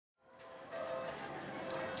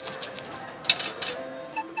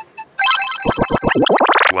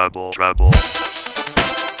treble, treble. 4,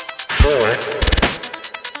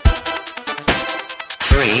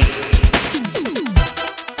 3,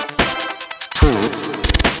 2,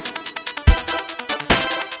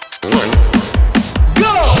 1,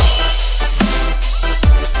 go!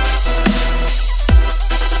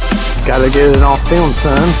 Gotta get it on film,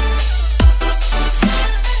 son.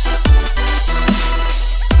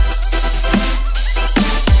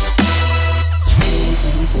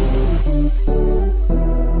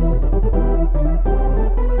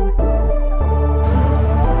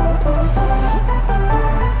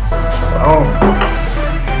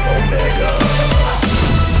 Omega.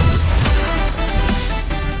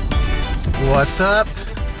 What's up?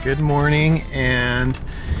 Good morning, and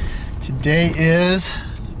today is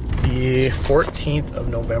the 14th of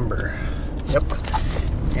November. Yep.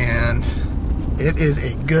 And it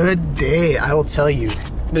is a good day, I will tell you.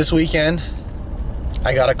 This weekend,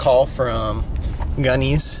 I got a call from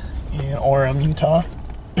Gunnies in Orem, Utah,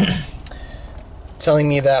 telling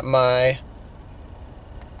me that my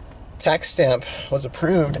tax stamp was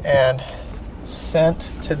approved and sent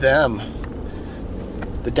to them.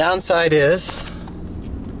 The downside is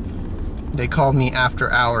they called me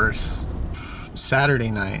after hours Saturday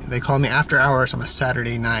night. They called me after hours on a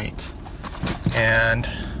Saturday night, and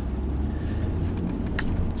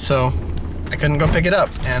so I couldn't go pick it up,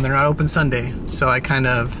 and they're not open Sunday, so I kind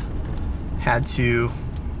of had to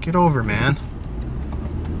get over, man.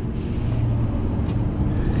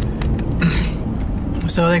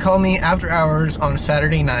 So they called me after hours on a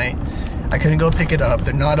Saturday night. I couldn't go pick it up.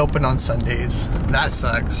 They're not open on Sundays. That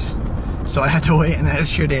sucks. So I had to wait an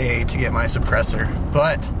extra day to get my suppressor.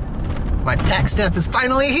 But my tax stamp is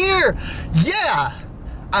finally here! Yeah!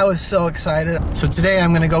 I was so excited. So today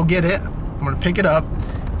I'm gonna go get it. I'm gonna pick it up,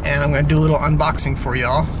 and I'm gonna do a little unboxing for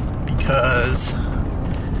y'all because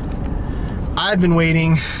I've been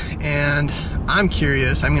waiting and I'm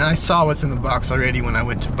curious. I mean, I saw what's in the box already when I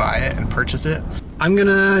went to buy it and purchase it. I'm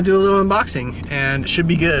gonna do a little unboxing and it should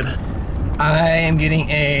be good. I am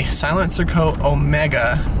getting a SilencerCo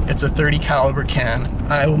Omega. It's a 30 caliber can.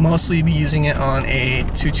 I will mostly be using it on a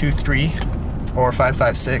 223 or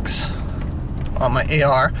 556 on my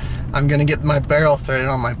AR. I'm gonna get my barrel threaded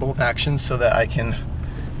on my bolt action so that I can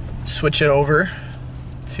switch it over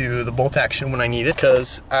to the bolt action when I need it,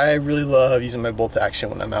 because I really love using my bolt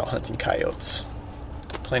action when I'm out hunting coyotes.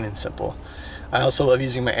 Plain and simple. I also love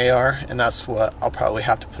using my AR, and that's what I'll probably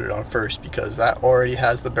have to put it on first because that already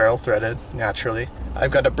has the barrel threaded naturally.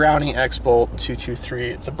 I've got a Browning X-Bolt 223.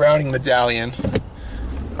 It's a Browning medallion,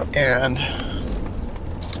 and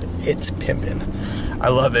it's pimpin'. I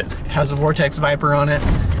love it. It has a Vortex Viper on it.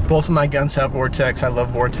 Both of my guns have Vortex. I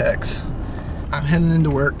love Vortex. I'm heading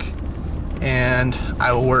into work, and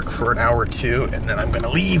I will work for an hour or two, and then I'm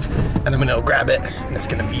gonna leave, and I'm gonna go grab it, and it's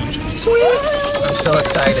gonna be sweet. I'm so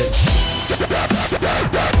excited.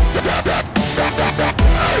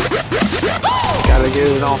 Gotta get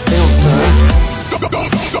it on film, son.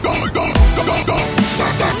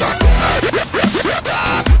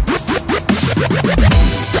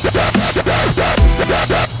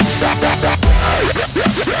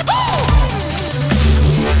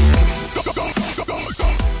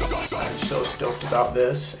 I'm so stoked about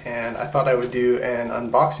this, and I thought I would do an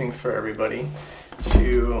unboxing for everybody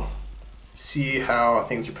to see how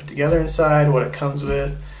things are put together inside, what it comes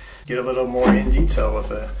with, get a little more in detail with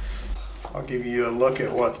it. I'll give you a look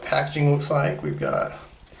at what the packaging looks like. We've got a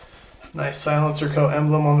nice SilencerCo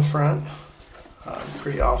emblem on the front,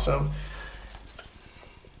 pretty awesome,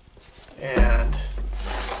 and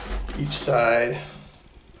each side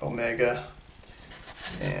Omega,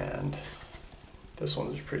 and this one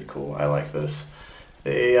is pretty cool. I like this.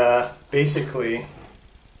 They basically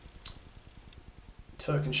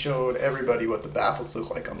took and showed everybody what the baffles look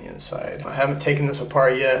like on the inside. I haven't taken this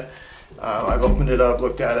apart yet. I've opened it up,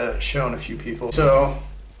 looked at it, shown a few people. So,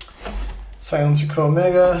 SilencerCo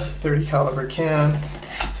Omega, 30 caliber can.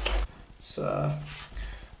 So,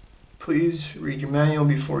 please read your manual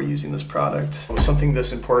before using this product. With something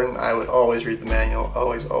this important, I would always read the manual.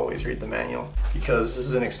 Always read the manual, because this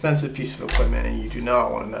is an expensive piece of equipment and you do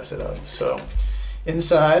not want to mess it up. So,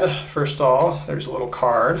 inside, first of all, there's a little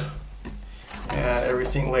card. And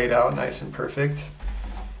everything laid out nice and perfect.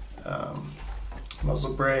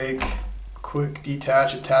 Muzzle brake, quick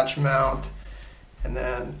detach, attach mount, and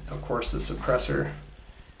then of course the suppressor.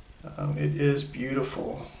 It is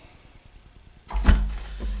beautiful.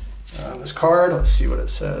 This card, let's see what it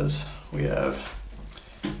says. We have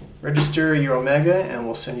register your Omega and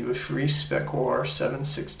we'll send you a free Spec War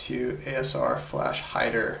 762 ASR flash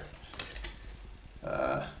hider.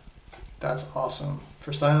 That's awesome.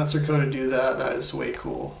 for SilencerCo to do that, that is way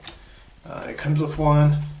cool. It comes with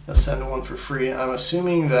one, they'll send one for free. I'm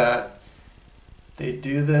assuming that they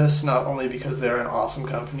do this not only because they're an awesome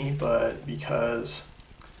company, but because,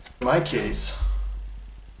 in my case,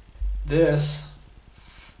 this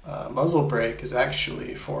muzzle brake is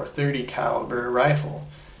actually for a .30 caliber rifle.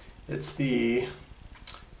 It's the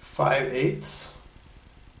 5/8,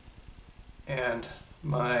 and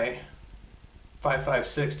my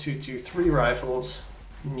 5.56 223 rifles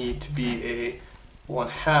need to be a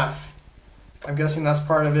 1/2. I'm guessing that's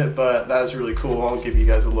part of it, but that is really cool. I'll give you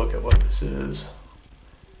guys a look at what this is.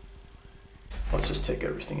 Let's just take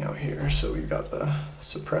everything out here. So we've got the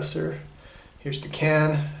suppressor. Here's the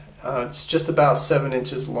can. It's just about 7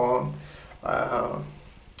 inches long.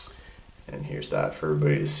 And here's that for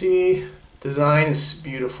everybody to see. Design is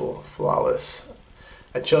beautiful, flawless.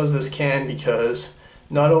 I chose this can because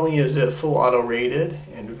not only is it full auto rated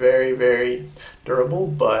and very, very durable,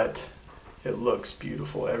 but it looks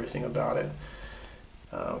beautiful, everything about it.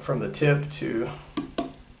 From the tip to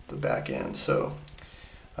the back end. So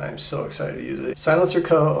I'm so excited to use it.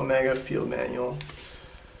 SilencerCo Omega Field Manual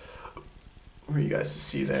for you guys to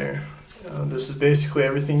see there. This is basically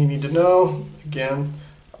everything you need to know. Again,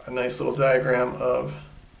 a nice little diagram of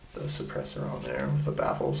the suppressor on there with the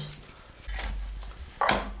baffles.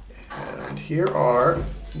 And here are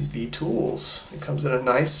the tools. It comes in a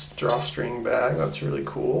nice drawstring bag. That's really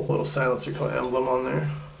cool. Little SilencerCo emblem on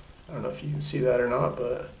there. I don't know if you can see that or not,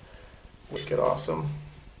 but wicked awesome.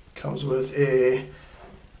 Comes with a,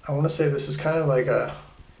 I want to say this is kind of like a,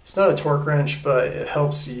 it's not a torque wrench, but it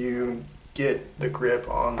helps you get the grip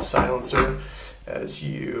on the silencer as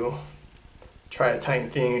you try to tighten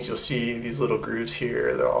things. You'll see these little grooves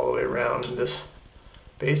here, they're all the way around, and this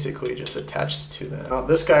basically just attaches to them. Now,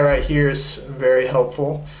 this guy right here is very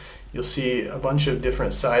helpful. You'll see a bunch of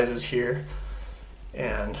different sizes here,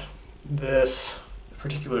 and this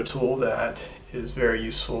particular tool that is very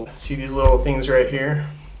useful. See these little things right here,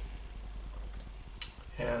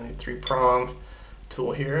 and the 3-prong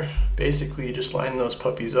tool here. Basically, you just line those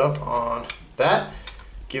puppies up on that,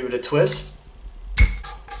 give it a twist,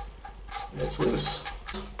 it's loose.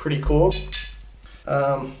 Pretty cool.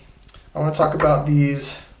 I want to talk about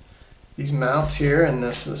these mounts here and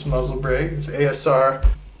this muzzle brake. It's ASR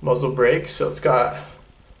muzzle brake, so it's got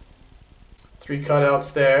 3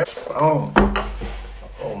 cutouts there. Oh,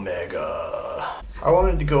 Omega. I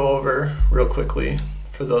wanted to go over real quickly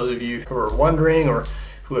for those of you who are wondering or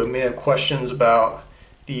who may have questions about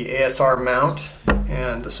the ASR mount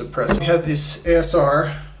and the suppressor. We have this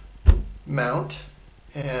ASR mount,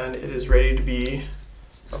 and it is ready to be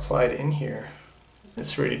applied in here.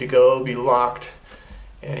 It's ready to go, be locked,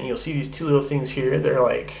 and you'll see these 2 little things here. They're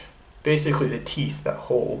like basically the teeth that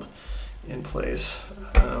hold in place.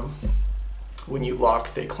 When you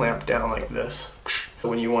lock, they clamp down like this.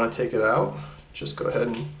 When you want to take it out, just go ahead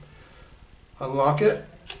and unlock it,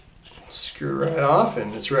 screw right off,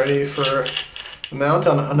 and it's ready for a mount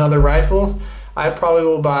on another rifle. I probably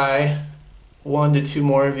will buy 1 to 2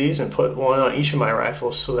 more of these and put one on each of my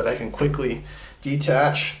rifles so that I can quickly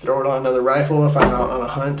detach, throw it on another rifle if I'm out on a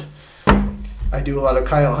hunt. I do a lot of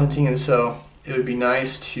coyote hunting, and so it would be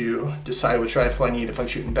nice to decide which rifle I need if I'm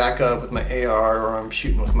shooting backup with my AR or I'm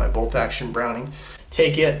shooting with my bolt action Browning.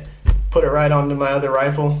 Take it, put it right onto my other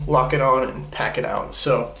rifle, lock it on, and pack it out.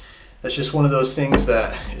 So that's just one of those things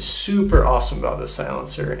that is super awesome about this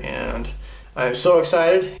silencer, and I'm so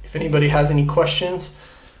excited. If anybody has any questions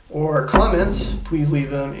or comments, please leave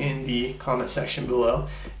them in the comment section below.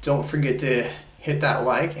 Don't forget to hit that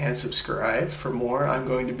like and subscribe for more. I'm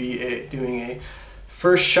going to be doing a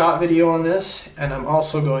first shot video on this, and I'm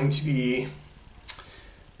also going to be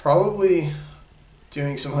probably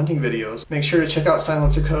doing some hunting videos. Make sure to check out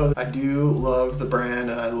SilencerCo. I do love the brand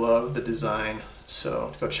and I love the design,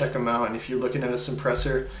 so go check them out. And if you're looking at a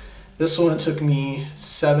suppressor, this one took me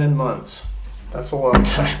 7 months. That's a long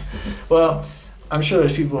time. Well, I'm sure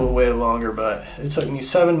there's people who waited longer, but it took me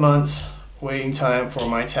 7 months waiting time for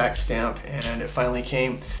my tax stamp, and it finally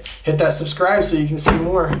came. Hit that subscribe so you can see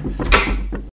more.